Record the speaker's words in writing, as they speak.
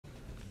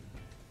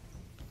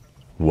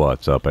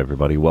What's up,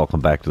 everybody? Welcome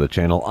back to the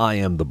channel. I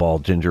am the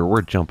Bald Ginger.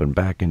 We're jumping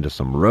back into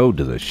some Road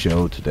to the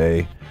Show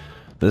today.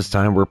 This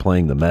time we're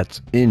playing the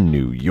Mets in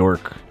New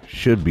York.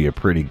 Should be a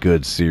pretty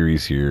good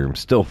series here. I'm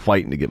still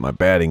fighting to get my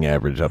batting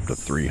average up to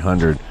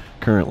 300.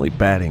 Currently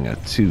batting a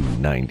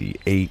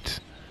 298.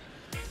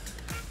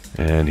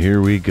 And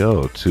here we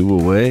go.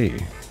 2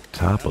 away.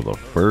 Top of the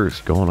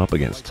first, going up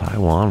against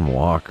Taijuan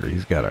Walker.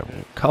 He's got a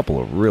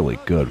couple of really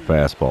good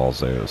fastballs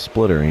there. The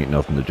splitter ain't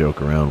nothing to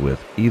joke around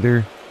with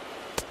either.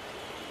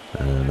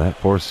 And that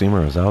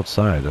four-seamer is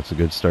outside. That's a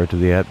good start to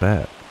the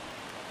at-bat.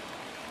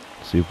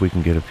 See if we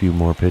can get a few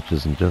more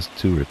pitches than just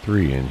 2 or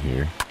 3 in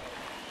here.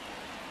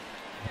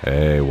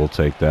 Hey, we'll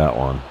take that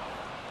one.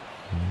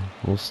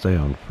 We'll stay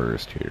on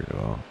first here,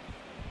 though.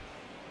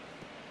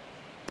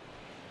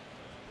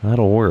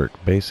 That'll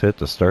work. Base hit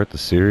to start the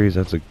series.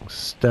 That's a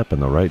step in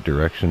the right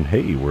direction.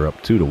 Hey, we're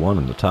up 2-1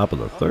 in the top of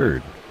the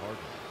third.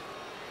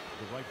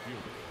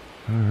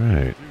 All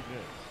right.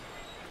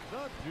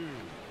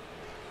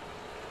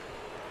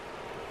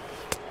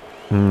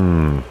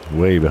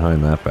 Way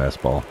behind that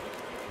fastball.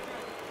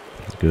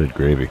 Good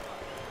gravy.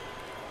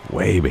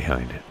 Way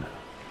behind it.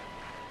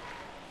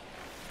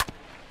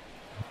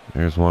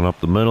 There's one up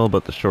the middle,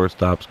 but the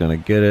shortstop's going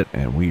to get it,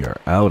 and we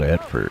are out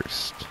at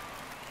first.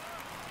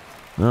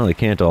 Well, they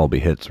can't all be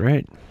hits,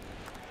 right?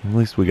 At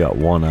least we got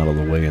one out of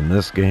the way in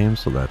this game,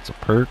 so that's a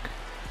perk.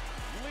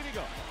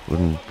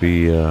 Wouldn't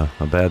be a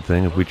bad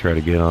thing if we try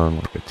to get on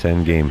like a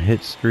 10-game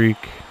hit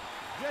streak.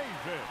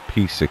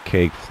 Piece of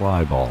cake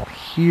fly ball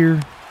here.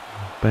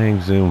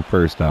 Bang, zoom,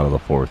 first out of the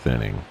 4th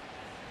inning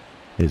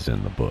is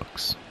in the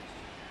books.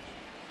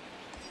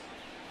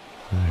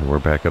 Right, we're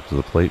back up to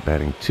the plate,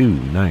 batting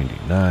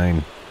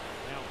 299.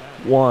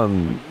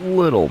 One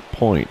little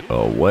point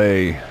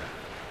away.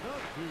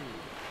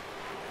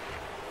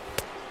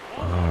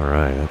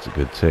 Alright, that's a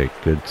good take,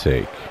 good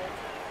take.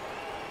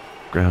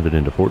 Grounded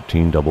into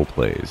 14 double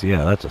plays.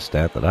 Yeah, that's a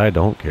stat that I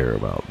don't care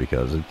about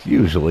because it's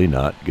usually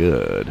not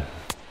good.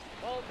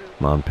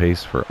 I'm on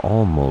pace for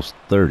almost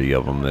 30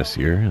 of them this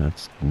year.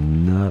 That's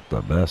not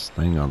the best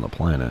thing on the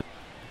planet.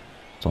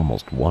 It's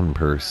almost 1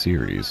 per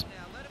series.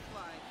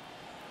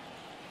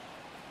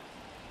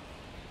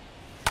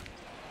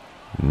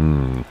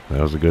 That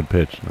was a good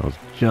pitch. I was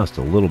just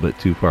a little bit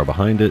too far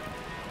behind it.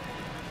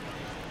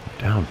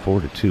 Down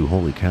 4-2.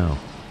 Holy cow.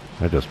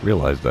 I just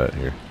realized that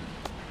here.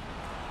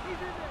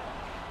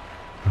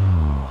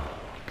 Oh,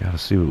 gotta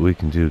see what we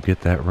can do.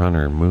 Get that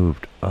runner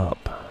moved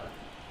up.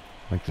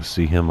 I'd like to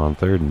see him on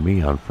third and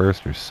me on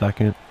first or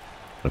second.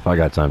 But if I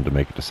got time to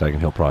make it to second,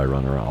 he'll probably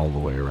run around all the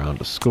way around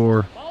to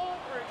score.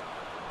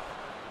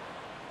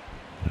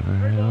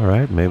 All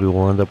right. Maybe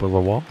we'll end up with a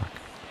walk.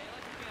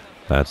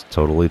 That's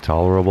totally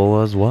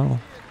tolerable as well.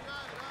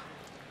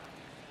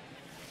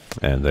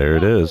 And there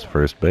it is,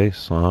 first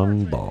base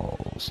on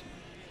balls.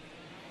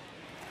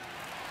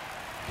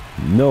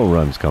 No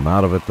runs come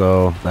out of it,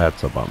 though.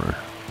 That's a bummer.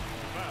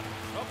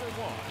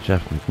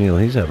 Jeff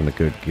McNeil, he's having a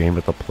good game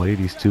at the plate.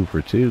 He's 2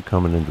 for 2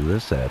 coming into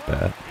this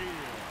at-bat.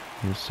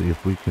 We'll see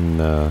if we can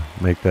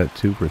make that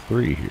 2 for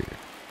 3 here.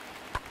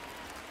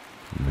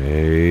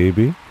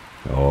 Maybe.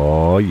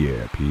 Oh,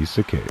 yeah, piece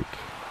of cake.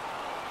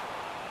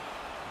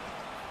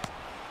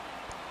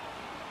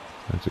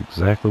 That's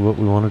exactly what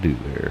we want to do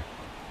there.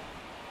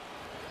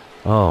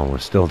 Oh, we're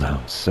still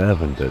down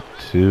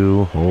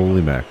 7-2.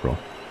 Holy mackerel.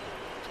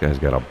 This guy's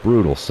got a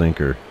brutal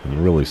sinker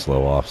and really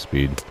slow off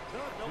speed.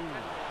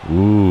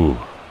 Ooh,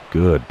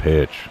 good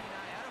pitch.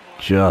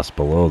 Just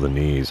below the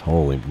knees.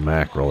 Holy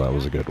mackerel, that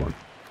was a good one.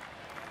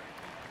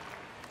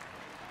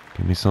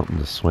 Give me something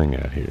to swing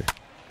at here.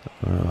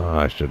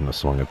 I shouldn't have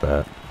swung at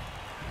that.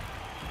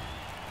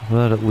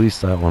 But at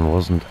least that one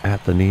wasn't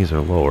at the knees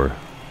or lower.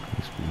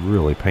 He's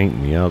really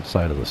painting the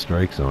outside of the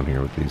strike zone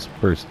here with these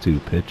first 2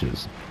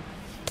 pitches.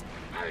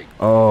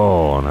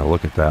 Oh, and I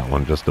look at that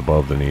one just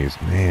above the knees.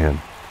 Man.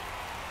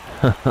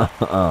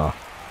 Yeah,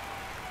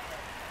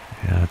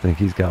 I think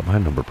he's got my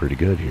number pretty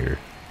good here.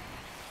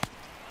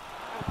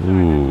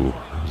 Ooh,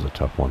 that was a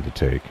tough one to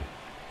take.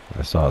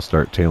 I saw it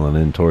start tailing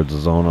in towards the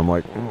zone. I'm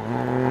like,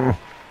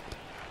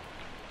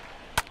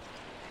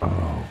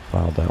 Oh,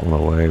 fouled that one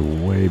away.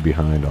 Way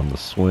behind on the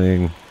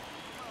swing.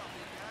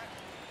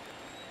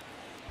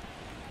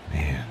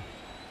 Man.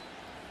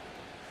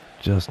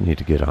 Just need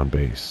to get on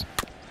base.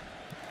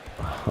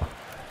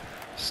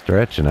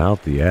 Stretching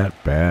out the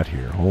at-bat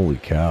here. Holy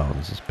cow.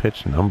 This is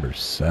pitch number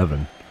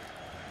 7.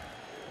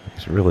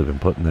 He's really been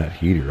putting that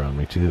heater on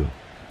me, too.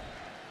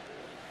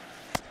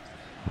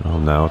 Well,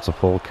 now it's a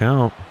full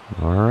count.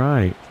 All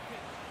right.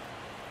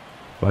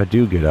 If I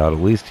do get out, at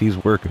least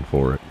he's working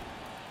for it.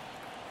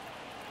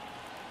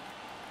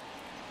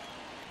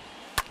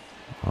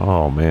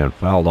 Oh, man.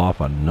 Fouled off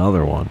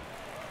another one.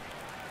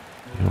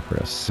 You know, for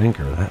a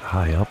sinker that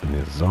high up in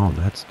his zone,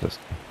 that's just...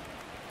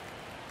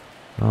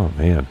 Oh,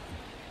 man.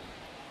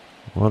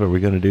 What are we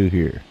going to do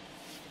here?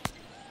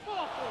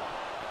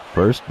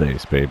 First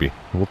base, baby.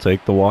 We'll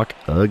take the walk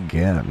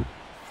again.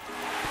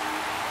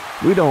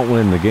 We don't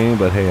win the game,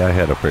 but hey, I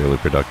had a fairly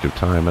productive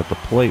time at the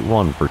plate.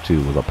 1 for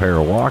 2 with a pair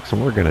of walks,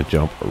 and we're going to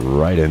jump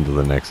right into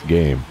the next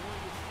game.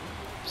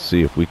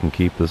 See if we can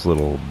keep this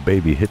little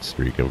baby hit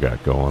streak I've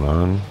got going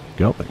on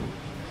going.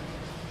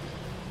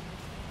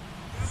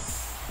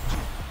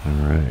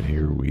 Alright,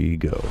 here we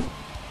go.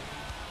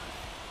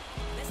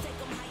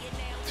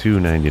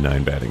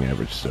 299 batting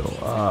average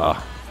still.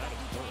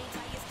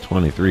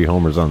 23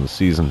 homers on the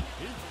season.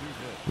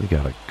 We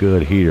got a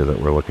good heater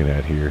that we're looking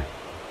at here.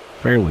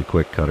 Fairly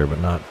quick cutter, but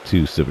not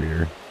too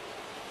severe.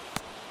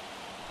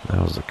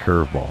 That was a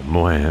curveball.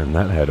 Man,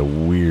 that had a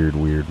weird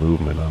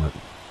movement on it.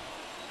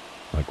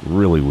 Like,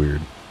 really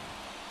weird.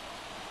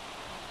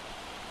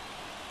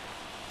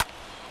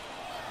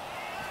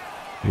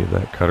 Gave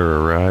that cutter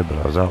a ride, but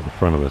I was out in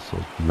front of it, so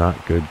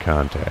not good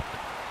contact.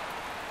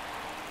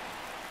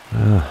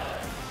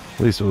 At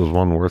least it was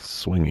one worth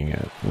swinging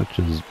at, which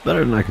is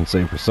better than I can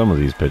say for some of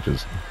these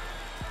pitches.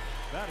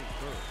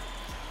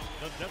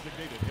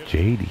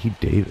 J.D.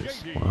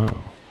 Davis.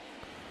 Wow.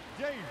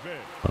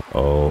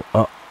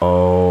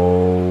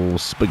 Uh-oh.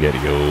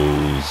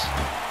 SpaghettiOs.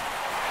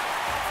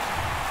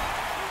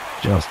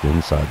 Just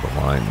inside the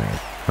line there.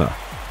 Huh.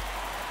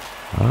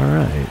 All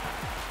right.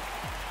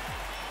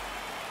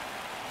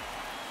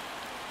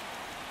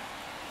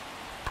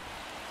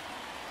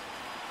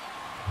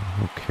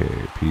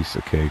 Okay, piece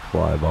of cake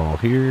fly ball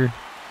here.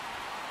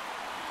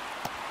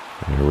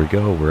 There we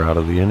go. We're out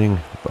of the inning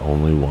with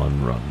only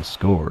 1 run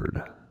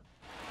scored.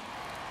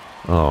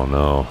 Oh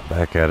no,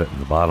 back at it in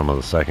the bottom of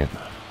the second.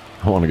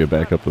 I want to get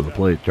back up to the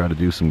plate, try to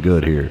do some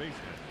good here.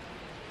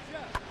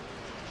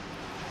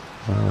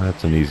 Well,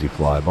 that's an easy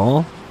fly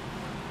ball.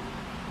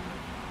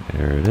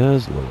 There it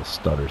is, a little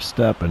stutter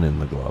step, and in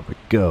the glove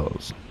it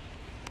goes.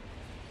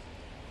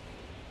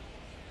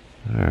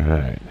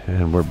 Alright,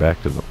 and we're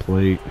back to the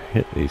plate.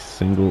 Hit a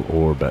single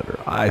or better.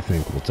 I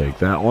think we'll take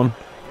that one.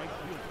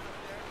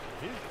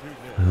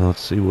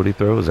 Let's see what he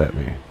throws at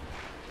me.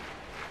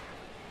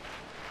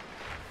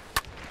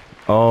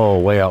 Oh,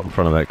 way out in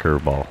front of that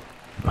curveball.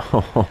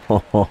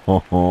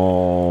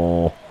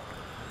 Oh,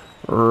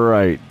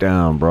 right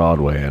down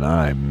Broadway, and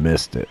I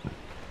missed it.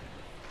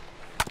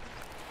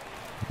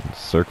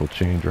 Circle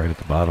change right at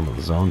the bottom of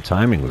the zone.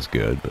 Timing was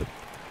good, but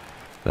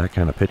that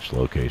kind of pitch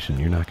location,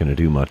 you're not going to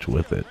do much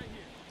with it.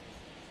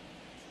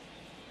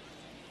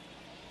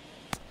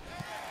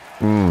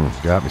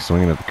 Got me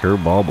swinging at the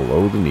curveball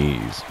below the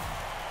knees.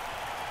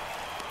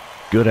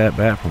 Good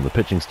at-bat from the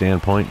pitching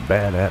standpoint,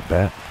 bad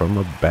at-bat from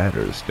the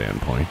batter's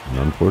standpoint. And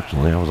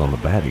unfortunately, I was on the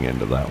batting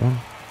end of that one.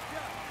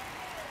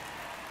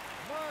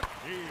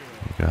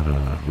 We got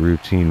a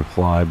routine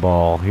fly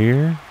ball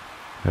here.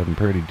 Heading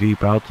pretty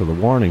deep out to the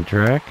warning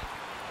track.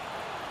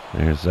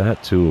 There's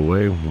that, 2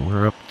 away.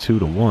 We're up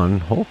 2-1.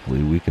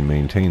 Hopefully we can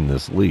maintain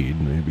this lead,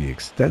 maybe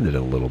extend it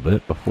a little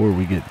bit before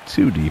we get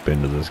too deep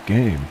into this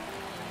game.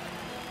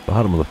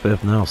 Bottom of the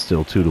 5th now,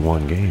 still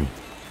 2-1 game.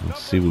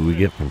 Let's see what we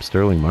get from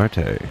Sterling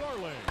Marte.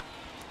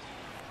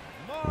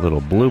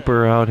 Little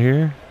blooper out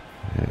here.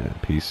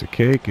 And piece of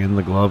cake, in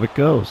the glove it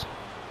goes.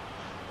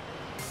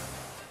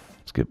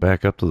 Let's get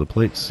back up to the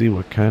plate, see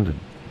what kind of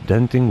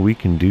denting we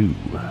can do.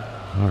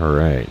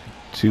 Alright,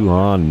 2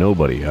 on,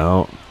 nobody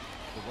out.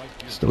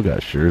 Still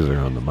got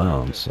Scherzer on the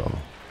mound, so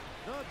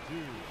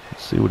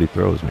let's see what he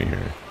throws me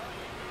here.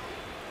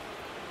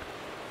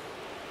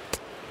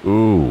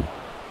 Ooh,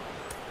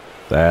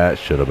 that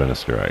should have been a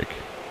strike.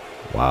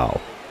 Wow.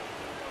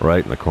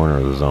 Right in the corner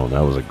of the zone.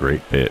 That was a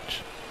great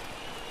pitch.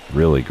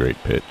 Really great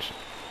pitch.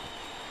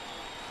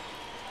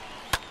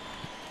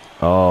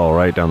 Oh,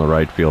 right down the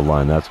right field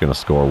line. That's going to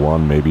score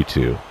 1, maybe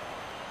 2.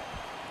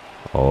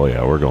 Oh,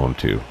 yeah, we're going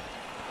 2.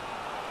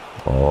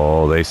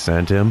 Oh, they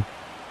sent him.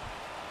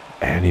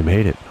 And he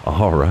made it.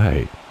 All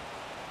right.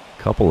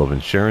 Couple of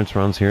insurance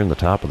runs here in the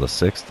top of the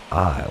 6th.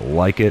 I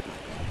like it.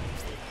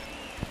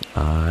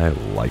 I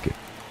like it.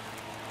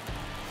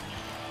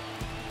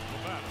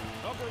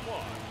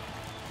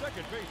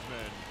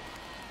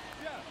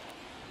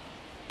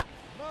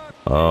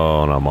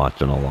 Oh, and I'm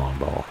watching a long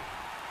ball.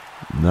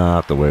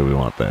 Not the way we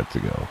want that to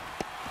go.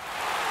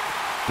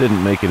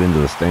 Didn't make it into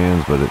the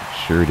stands, but it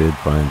sure did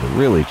find the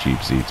really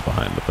cheap seats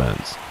behind the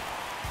fence.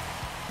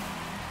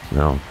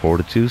 Now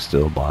 4-2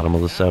 still, bottom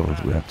of the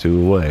 7th. We got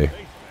 2 away.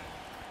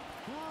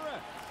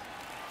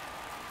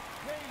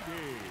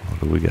 What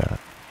do we got?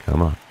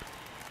 Come on.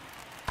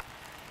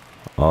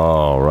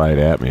 Oh, right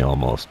at me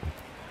almost.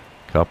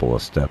 Couple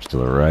of steps to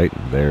the right,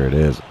 and there it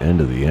is. End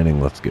of the inning.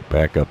 Let's get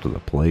back up to the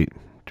plate.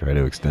 Try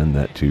to extend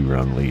that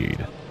 2-run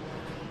lead.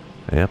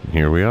 Yep, and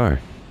here we are.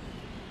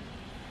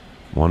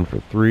 1 for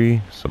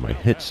 3, so my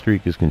hit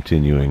streak is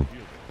continuing.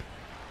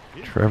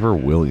 Trevor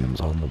Williams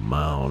on the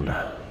mound.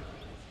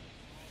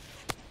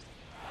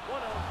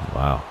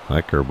 Wow,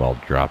 that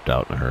curveball dropped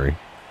out in a hurry.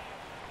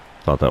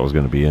 Thought that was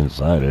going to be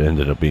inside. It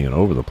ended up being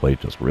over the plate,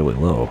 just really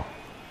low.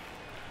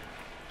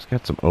 He's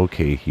got some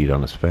okay heat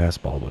on his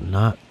fastball, but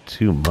not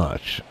too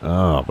much.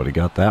 Oh, but he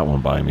got that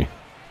one by me.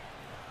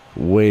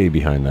 Way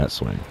behind that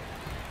swing.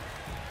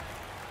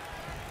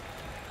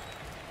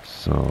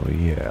 So,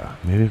 yeah,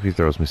 maybe if he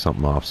throws me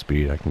something off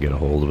speed, I can get a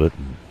hold of it.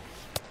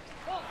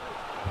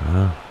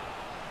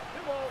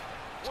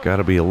 It's got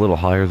to be a little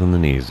higher than the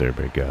knees there,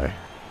 big guy.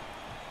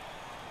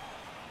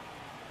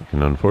 You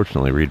can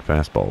unfortunately read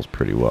fastballs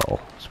pretty well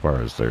as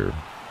far as their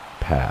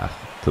path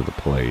to the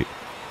plate.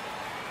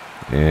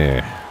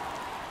 Yeah.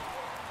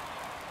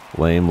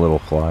 Lame little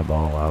fly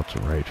ball out to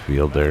right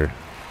field there.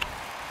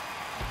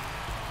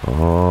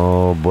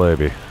 Oh,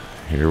 baby.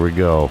 Here we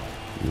go.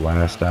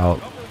 Last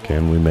out.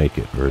 Can we make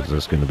it? Or is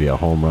this going to be a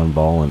home run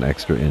ball in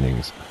extra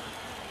innings?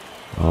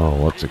 Oh,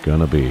 what's it going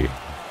to be?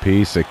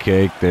 Piece of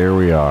cake. There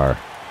we are.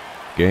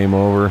 Game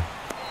over.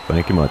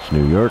 Thank you much,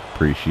 New York.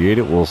 Appreciate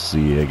it. We'll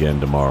see you again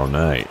tomorrow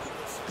night.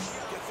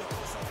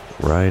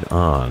 Right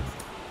on.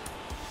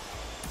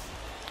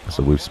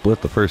 So we've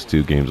split the first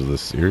 2 games of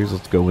this series.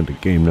 Let's go into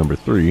game number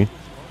 3.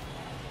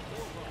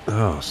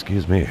 Oh,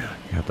 excuse me.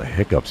 I got the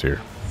hiccups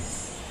here.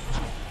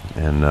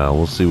 And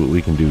we'll see what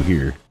we can do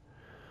here.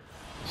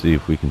 See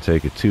if we can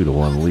take a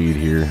 2-1 lead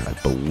here. I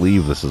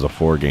believe this is a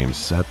 4-game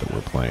set that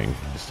we're playing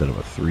instead of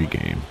a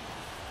 3-game.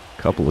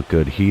 Couple of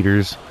good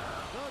heaters.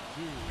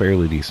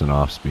 Fairly decent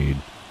off speed.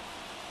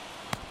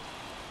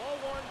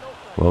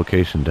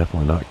 Location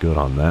definitely not good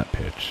on that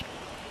pitch.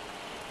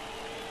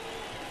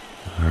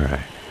 Alright.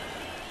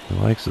 He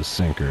likes his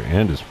sinker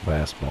and his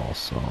fastball,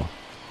 so...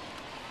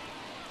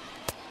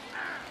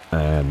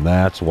 And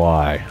that's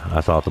why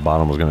I thought the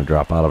bottom was going to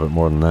drop out of it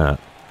more than that.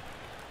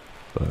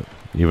 But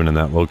even in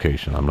that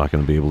location, I'm not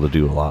going to be able to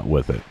do a lot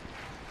with it.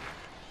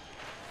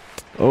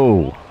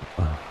 Oh!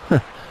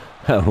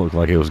 That looked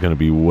like it was going to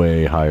be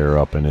way higher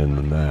up and in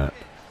than that.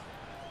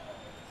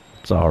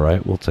 It's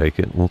alright, we'll take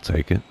it, we'll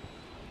take it.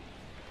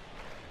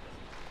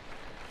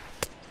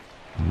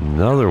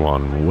 Another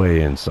one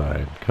way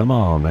inside. Come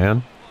on,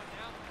 man.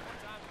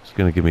 It's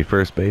going to give me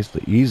first base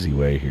the easy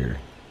way here.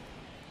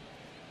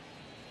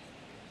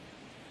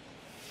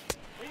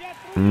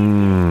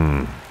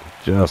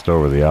 Just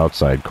over the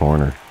outside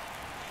corner.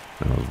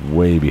 I was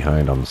way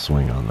behind on the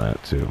swing on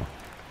that, too.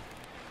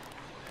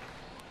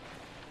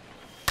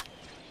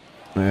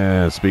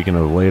 And speaking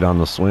of late on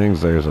the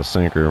swings, there's a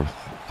sinker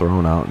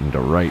thrown out into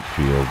right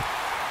field.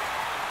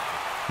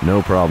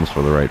 No problems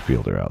for the right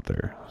fielder out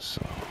there.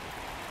 So,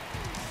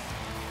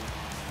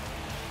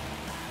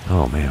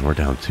 oh man, we're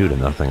down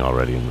 2-0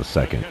 already in the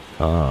second.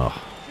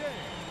 Oh,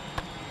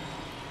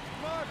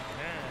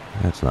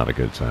 that's not a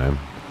good time.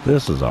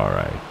 This is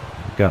alright.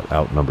 Got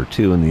out number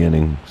 2 in the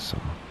inning, so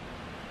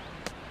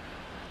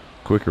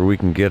quicker we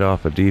can get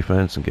off of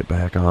defense and get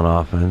back on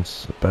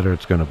offense, the better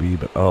it's going to be.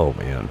 But oh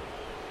man,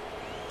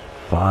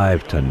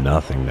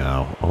 5-0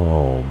 now.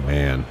 Oh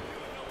man,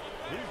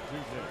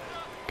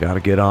 got to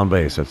get on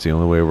base. That's the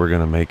only way we're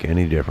going to make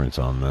any difference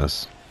on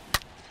this.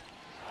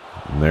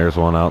 And there's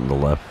one out in the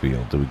left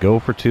field. Do we go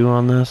for 2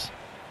 on this?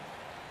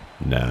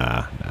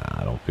 Nah,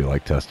 I don't feel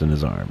like testing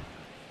his arm.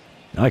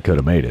 I could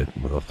have made it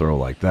with a throw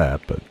like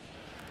that, but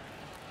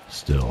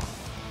still,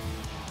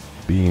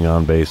 being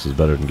on base is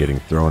better than getting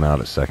thrown out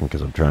at second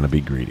because I'm trying to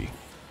be greedy.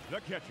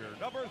 The catcher,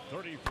 number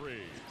 33,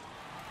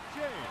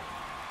 James.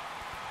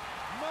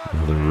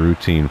 Another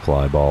routine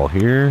fly ball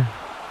here.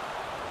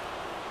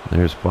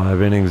 There's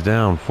 5 innings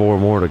down, 4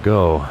 more to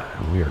go.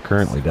 And we are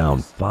currently down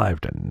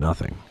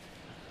 5-0.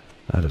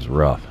 That is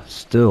rough.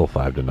 Still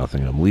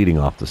 5-0. I'm leading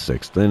off the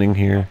 6th inning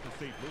here.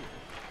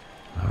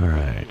 All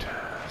right.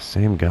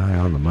 Same guy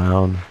on the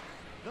mound.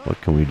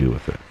 What can we do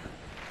with it?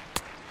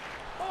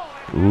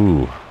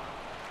 Ooh,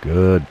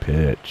 good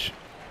pitch.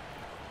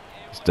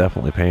 He's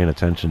definitely paying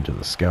attention to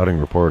the scouting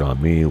report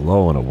on me.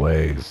 Low and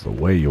away is the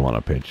way you want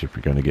to pitch if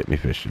you're going to get me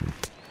fishing.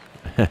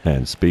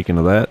 And speaking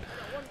of that,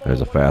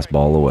 there's a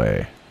fastball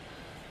away.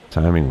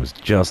 Timing was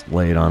just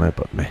late on it,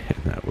 but man,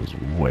 that was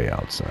way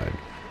outside.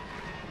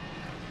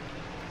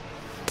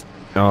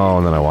 Oh,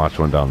 and then I watched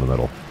one down the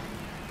middle.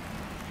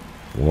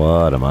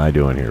 What am I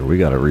doing here? We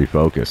got to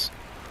refocus.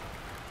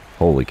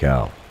 Holy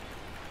cow.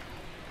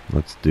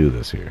 Let's do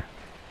this here.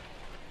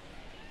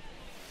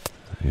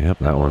 Yep,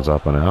 that one's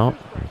up and out.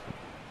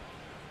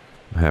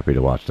 I'm happy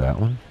to watch that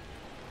one.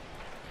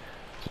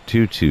 It's a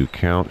 2-2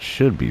 count.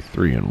 Should be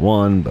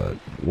 3-1, but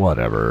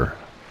whatever.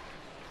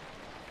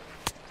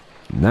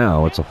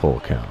 Now it's a full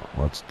count.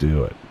 Let's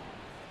do it.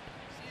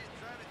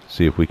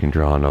 See if we can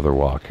draw another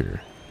walk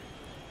here.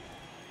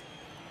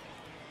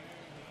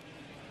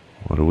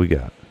 What do we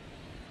got?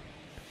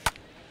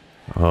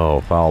 Oh,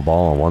 foul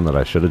ball on one that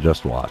I should have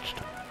just watched.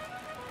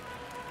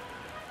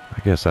 I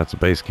guess that's a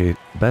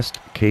best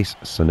case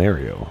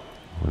scenario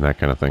when that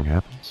kind of thing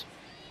happens.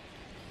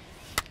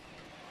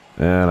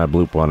 And I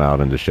bloop one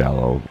out into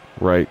shallow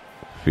right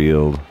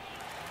field.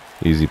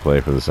 Easy play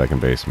for the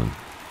second baseman.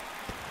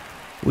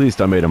 At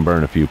least I made him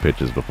burn a few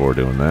pitches before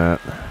doing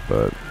that,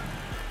 but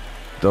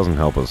it doesn't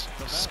help us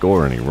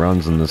score any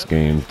runs in this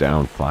game.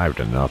 Down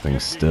 5-0,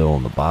 still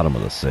in the bottom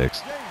of the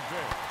 6th.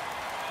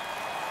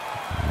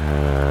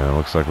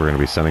 Looks like we're going to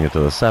be sending it to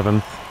the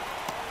 7th.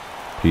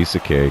 Piece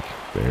of cake.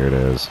 There it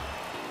is.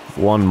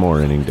 One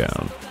more inning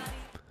down.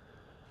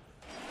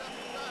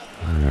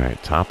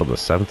 Alright, top of the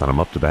 7th, and I'm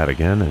up to bat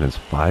again, and it's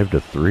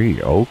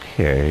 5-3.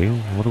 Okay,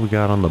 what do we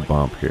got on the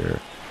bump here?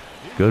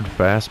 Good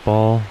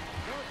fastball.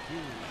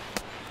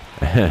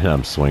 And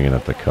I'm swinging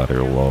at the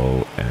cutter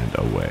low and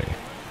away.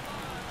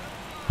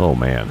 Oh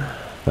man,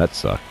 that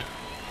sucked.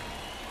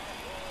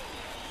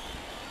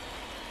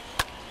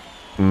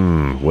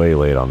 Way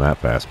late on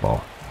that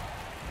fastball.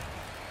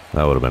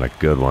 That would have been a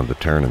good one to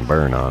turn and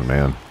burn on,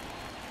 man.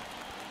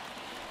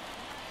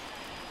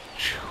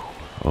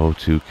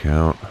 0-2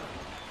 count.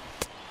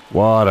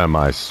 What am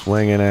I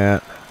swinging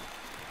at?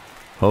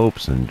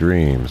 Hopes and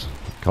dreams.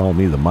 Call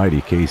me the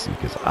mighty Casey,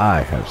 because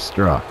I have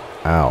struck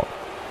out.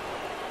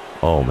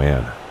 Oh,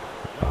 man.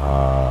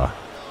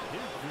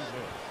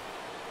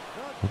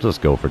 We'll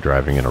just go for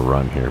driving in a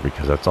run here,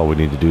 because that's all we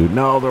need to do.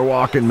 No, they're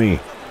walking me.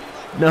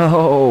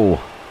 No.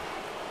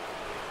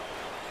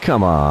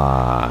 Come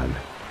on.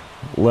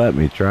 Let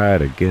me try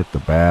to get the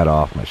bat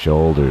off my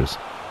shoulders.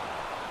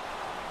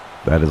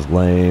 That is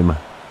lame.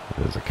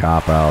 That is a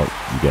cop-out.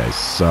 You guys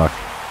suck.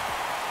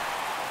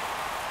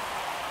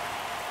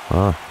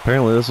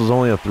 Apparently this was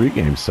only a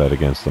 3-game set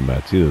against the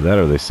Mets. Either that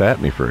or they sat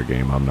me for a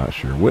game. I'm not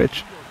sure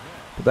which.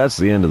 But that's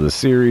the end of the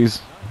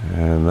series.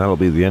 And that'll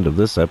be the end of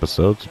this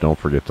episode. So don't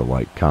forget to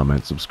like,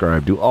 comment,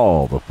 subscribe, do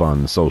all the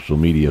fun social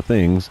media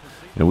things.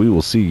 And we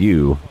will see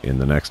you in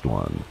the next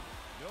one.